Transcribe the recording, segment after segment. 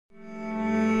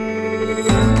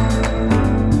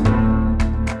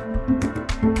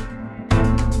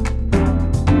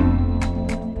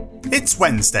It's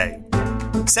Wednesday,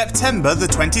 September the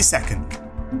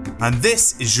 22nd, and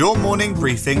this is your morning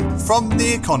briefing from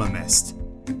The Economist.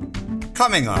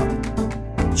 Coming up,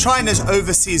 China's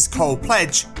overseas coal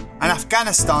pledge and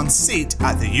Afghanistan's seat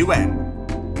at the UN.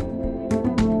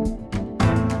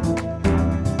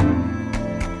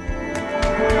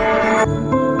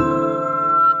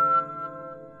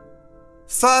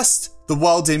 First, the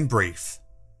world in brief.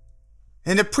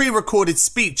 In a pre-recorded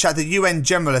speech at the UN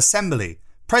General Assembly,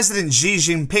 President Xi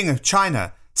Jinping of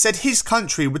China said his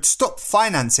country would stop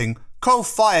financing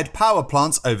coal-fired power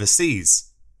plants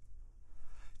overseas.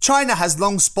 China has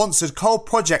long sponsored coal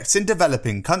projects in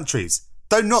developing countries,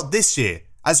 though not this year,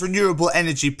 as renewable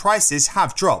energy prices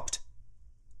have dropped.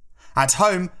 At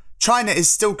home, China is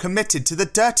still committed to the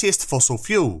dirtiest fossil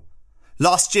fuel.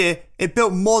 Last year, it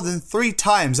built more than 3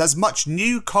 times as much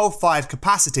new coal-fired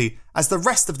capacity as the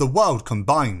rest of the world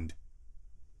combined.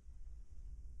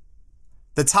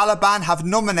 The Taliban have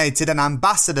nominated an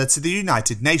ambassador to the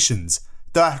United Nations,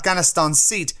 though Afghanistan's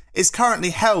seat is currently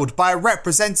held by a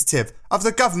representative of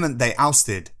the government they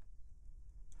ousted.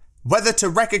 Whether to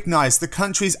recognise the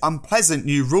country's unpleasant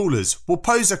new rulers will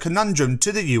pose a conundrum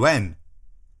to the UN.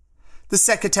 The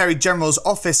Secretary-General's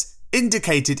office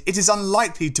indicated it is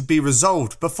unlikely to be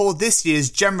resolved before this year's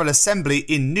General Assembly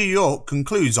in New York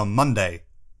concludes on Monday.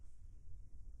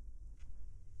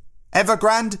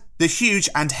 Evergrande, the huge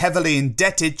and heavily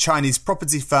indebted Chinese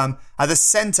property firm at the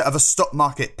centre of a stock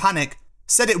market panic,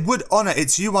 said it would honour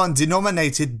its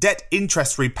yuan-denominated debt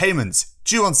interest repayments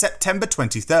due on September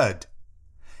 23rd.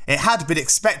 It had been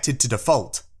expected to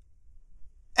default.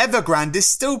 Evergrande is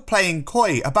still playing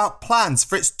coy about plans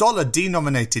for its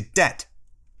dollar-denominated debt.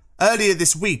 Earlier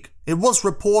this week, it was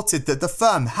reported that the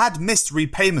firm had missed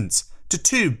repayments to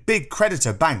 2 big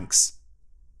creditor banks.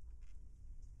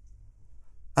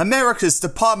 America's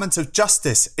Department of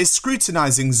Justice is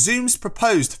scrutinizing Zoom's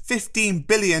proposed $15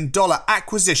 billion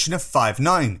acquisition of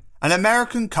Five9, an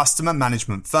American customer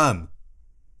management firm.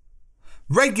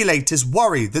 Regulators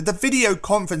worry that the video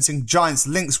conferencing giant's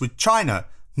links with China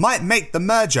might make the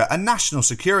merger a national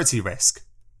security risk.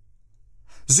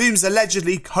 Zoom's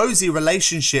allegedly cozy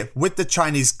relationship with the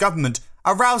Chinese government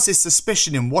arouses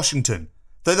suspicion in Washington,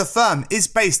 though the firm is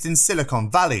based in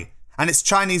Silicon Valley and its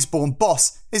Chinese-born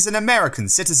boss is an American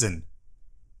citizen.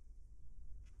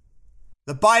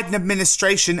 The Biden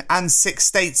administration and 6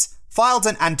 states filed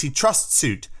an antitrust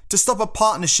suit to stop a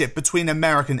partnership between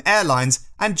American Airlines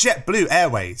and JetBlue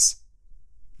Airways.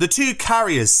 The 2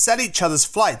 carriers sell each other's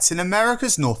flights in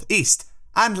America's Northeast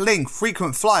and link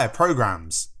frequent flyer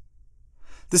programs.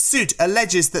 The suit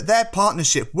alleges that their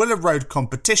partnership will erode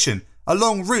competition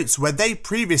along routes where they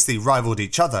previously rivaled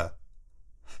each other.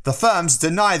 The firms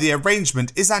deny the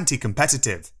arrangement is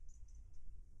anti-competitive.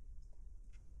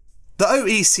 The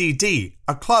OECD,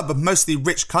 a club of mostly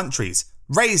rich countries,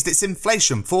 raised its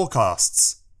inflation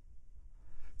forecasts.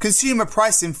 Consumer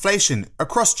price inflation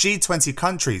across G20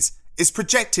 countries is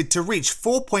projected to reach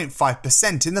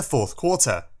 4.5% in the 4th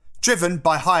quarter, driven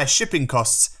by higher shipping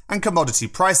costs and commodity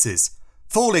prices,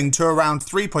 falling to around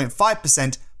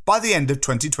 3.5% by the end of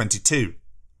 2022.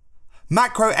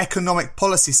 Macroeconomic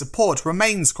policy support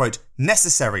remains, quote,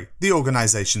 necessary, the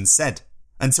organisation said,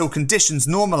 until conditions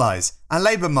normalise and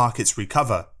labour markets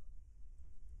recover.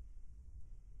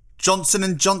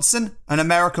 Johnson & Johnson, an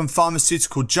American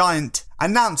pharmaceutical giant,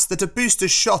 announced that a booster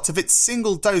shot of its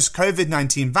single-dose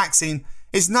COVID-19 vaccine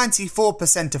is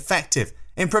 94% effective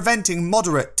in preventing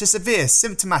moderate to severe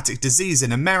symptomatic disease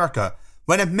in America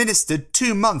when administered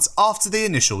 2 months after the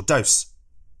initial dose.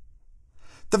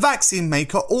 The vaccine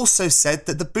maker also said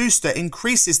that the booster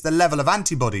increases the level of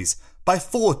antibodies by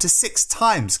 4 to 6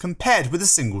 times compared with a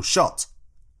single shot.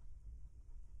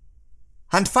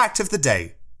 And fact of the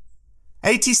day: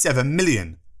 87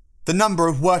 million, the number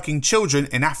of working children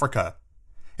in Africa.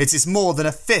 It is more than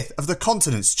 1/5 of the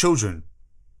continent's children.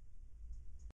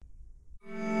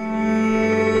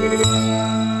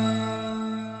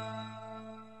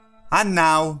 And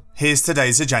now, here's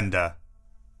today's agenda.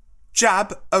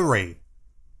 Jab Ari.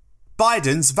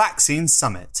 Biden's Vaccine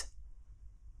Summit.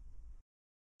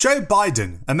 Joe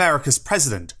Biden, America's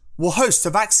president, will host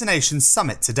a vaccination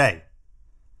summit today.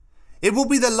 It will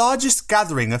be the largest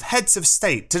gathering of heads of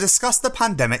state to discuss the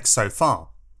pandemic so far.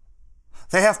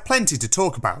 They have plenty to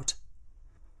talk about.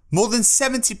 More than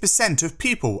 70% of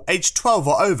people aged 12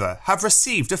 or over have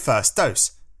received a first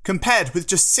dose, compared with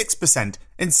just 6%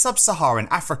 in sub-Saharan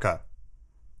Africa.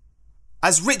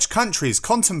 As rich countries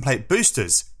contemplate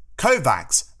boosters,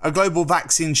 COVAX, a global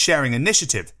vaccine sharing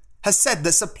initiative, has said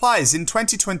that supplies in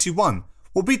 2021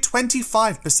 will be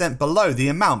 25% below the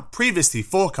amount previously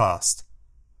forecast.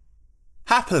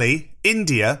 Happily,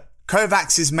 India,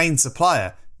 COVAX's main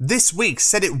supplier, this week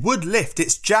said it would lift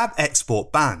its jab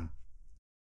export ban.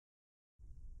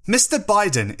 Mr.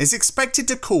 Biden is expected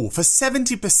to call for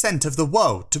 70% of the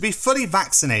world to be fully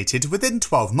vaccinated within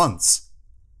 12 months.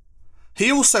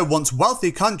 He also wants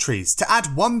wealthy countries to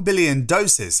add 1 billion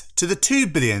doses to the 2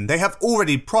 billion they have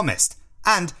already promised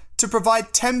and to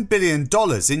provide $10 billion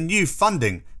in new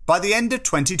funding by the end of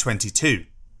 2022.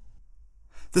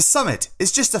 The summit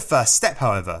is just a first step,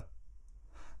 however.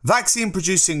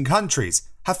 Vaccine-producing countries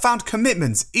have found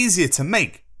commitments easier to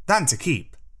make than to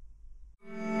keep.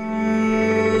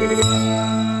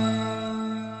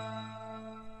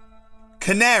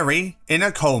 Canary in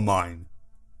a coal mine.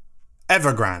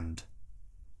 Evergrande.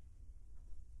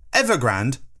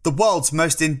 Evergrande, the world's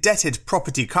most indebted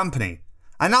property company,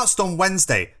 announced on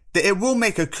Wednesday that it will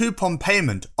make a coupon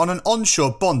payment on an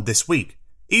onshore bond this week,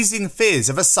 easing fears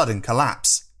of a sudden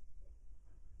collapse.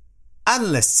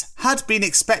 Analysts had been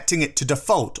expecting it to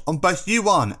default on both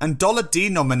yuan and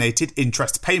dollar-denominated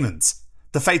interest payments.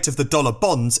 The fate of the dollar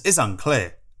bonds is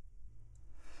unclear.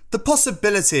 The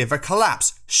possibility of a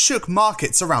collapse shook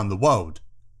markets around the world.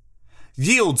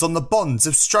 Yields on the bonds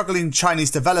of struggling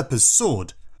Chinese developers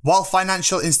soared, while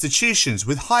financial institutions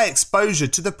with high exposure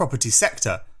to the property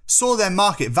sector saw their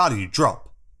market value drop.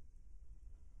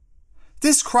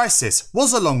 This crisis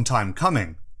was a long time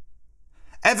coming.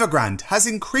 Evergrande has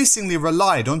increasingly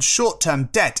relied on short-term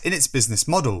debt in its business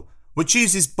model, which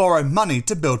uses borrowed money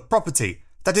to build property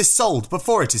that is sold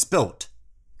before it is built.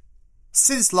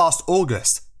 Since last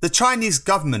August, the Chinese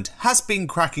government has been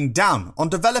cracking down on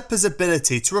developers'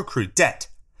 ability to accrue debt,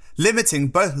 limiting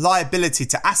both liability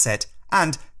to asset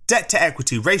and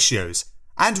debt-to-equity ratios,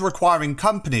 and requiring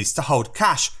companies to hold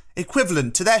cash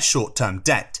equivalent to their short-term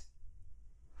debt.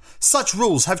 Such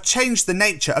rules have changed the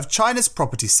nature of China's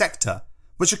property sector,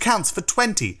 which accounts for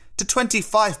 20 to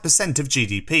 25% of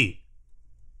GDP.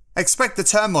 Expect the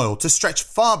turmoil to stretch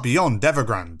far beyond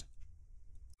Evergrande.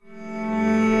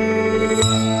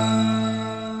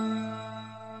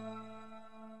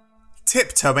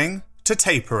 Tiptoeing to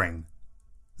tapering.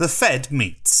 The Fed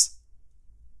meets.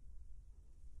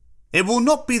 It will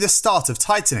not be the start of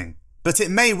tightening, but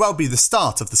it may well be the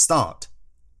start of the start.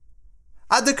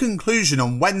 At the conclusion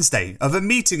on Wednesday of a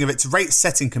meeting of its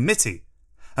rate-setting committee,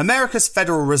 America's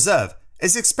Federal Reserve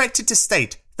is expected to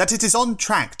state that it is on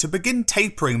track to begin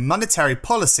tapering monetary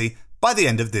policy by the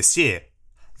end of this year.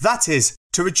 That is,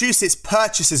 to reduce its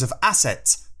purchases of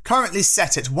assets, currently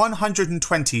set at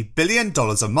 $120 billion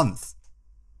a month.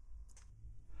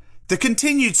 The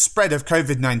continued spread of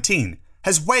COVID-19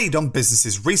 has weighed on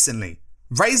businesses recently,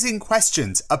 raising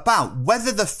questions about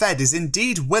whether the Fed is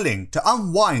indeed willing to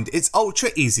unwind its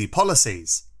ultra-easy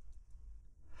policies.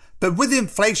 But with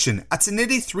inflation at a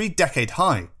nearly 3-decade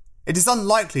high, it is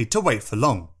unlikely to wait for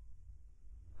long.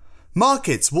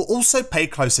 Markets will also pay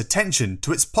close attention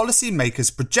to its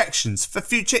policymakers' projections for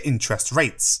future interest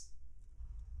rates.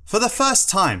 For the first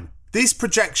time, these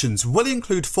projections will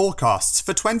include forecasts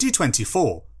for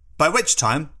 2024, by which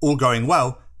time, all going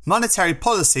well, monetary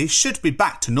policy should be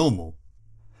back to normal.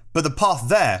 But the path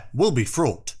there will be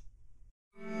fraught.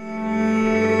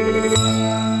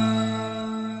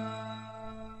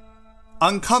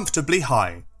 Uncomfortably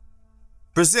high.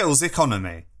 Brazil's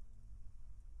economy.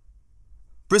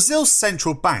 Brazil's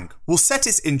central bank will set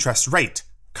its interest rate,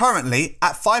 currently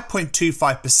at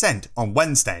 5.25% on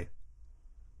Wednesday.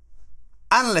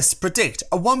 Analysts predict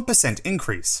a 1%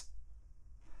 increase.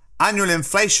 Annual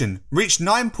inflation reached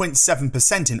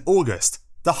 9.7% in August,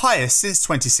 the highest since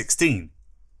 2016.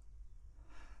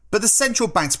 But the central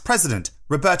bank's president,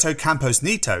 Roberto Campos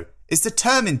Neto, is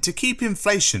determined to keep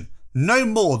inflation no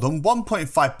more than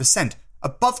 1.5%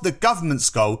 above the government's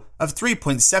goal of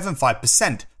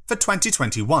 3.75% for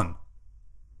 2021.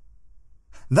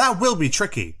 That will be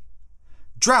tricky.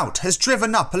 Drought has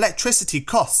driven up electricity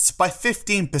costs by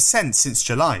 15% since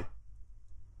July.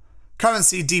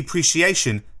 Currency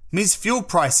depreciation means fuel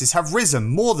prices have risen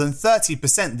more than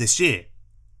 30% this year.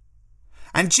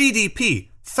 And GDP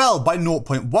fell by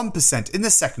 0.1% in the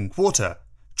second quarter,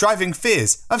 driving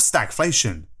fears of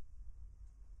stagflation.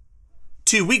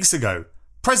 2 weeks ago,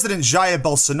 President Jair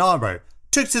Bolsonaro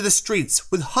took to the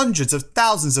streets with hundreds of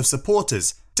thousands of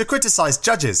supporters to criticize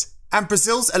judges and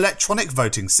Brazil's electronic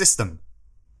voting system.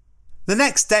 The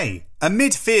next day,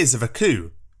 amid fears of a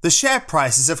coup, the share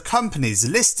prices of companies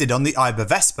listed on the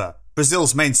Ibovespa,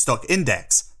 Brazil's main stock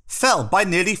index, fell by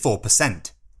nearly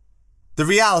 4%. The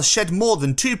real shed more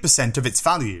than 2% of its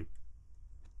value.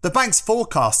 The bank's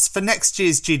forecasts for next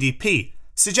year's GDP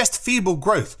suggest feeble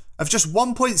growth of just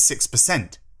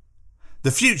 1.6%.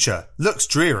 The future looks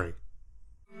dreary.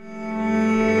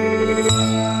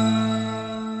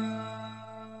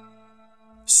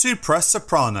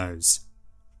 Supra-Sopranos.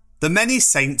 The Many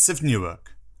Saints of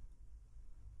Newark.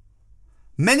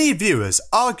 Many viewers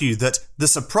argue that The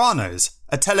Sopranos,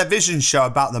 a television show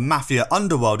about the mafia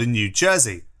underworld in New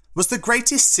Jersey, was the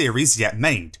greatest series yet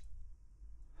made.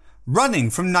 Running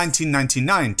from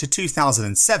 1999 to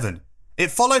 2007,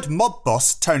 it followed mob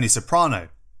boss Tony Soprano,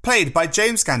 played by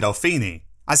James Gandolfini,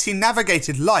 as he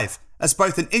navigated life as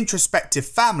both an introspective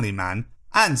family man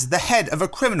and the head of a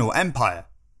criminal empire.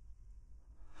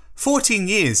 14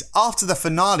 years after the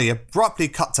finale abruptly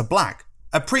cut to black,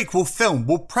 a prequel film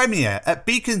will premiere at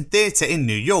Beacon Theatre in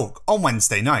New York on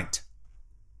Wednesday night.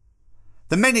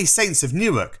 The Many Saints of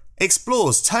Newark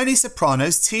explores Tony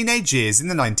Soprano's teenage years in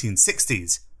the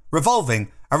 1960s,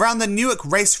 revolving around the Newark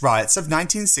race riots of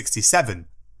 1967.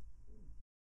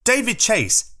 David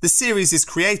Chase, the series'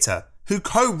 creator, who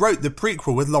co-wrote the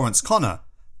prequel with Lawrence Connor,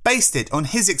 based it on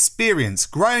his experience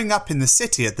growing up in the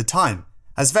city at the time,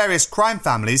 as various crime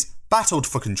families battled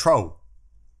for control.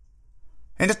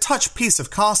 In a touch piece of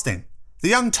casting, the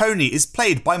young Tony is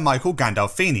played by Michael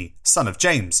Gandolfini, son of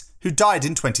James, who died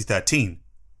in 2013.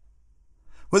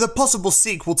 With a possible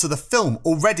sequel to the film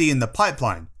already in the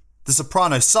pipeline, the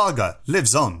Soprano saga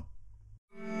lives on.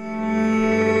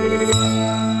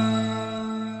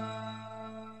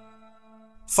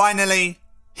 Finally,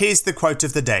 here's the quote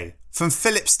of the day from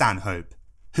Philip Stanhope,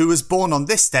 who was born on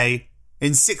this day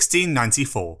in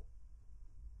 1694.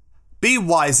 Be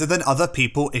wiser than other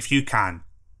people if you can,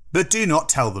 but do not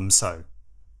tell them so.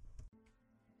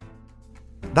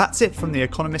 That's it from the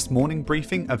Economist morning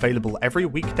briefing, available every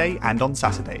weekday and on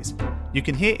Saturdays. You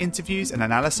can hear interviews and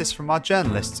analysis from our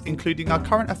journalists, including our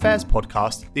current affairs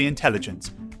podcast, The Intelligence,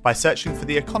 by searching for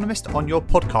The Economist on your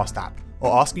podcast app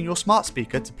or asking your smart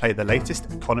speaker to play the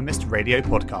latest Economist radio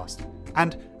podcast.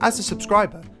 And as a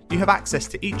subscriber, you have access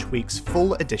to each week's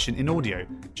full edition in audio.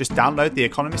 Just download the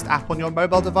Economist app on your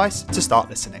mobile device to start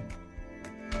listening.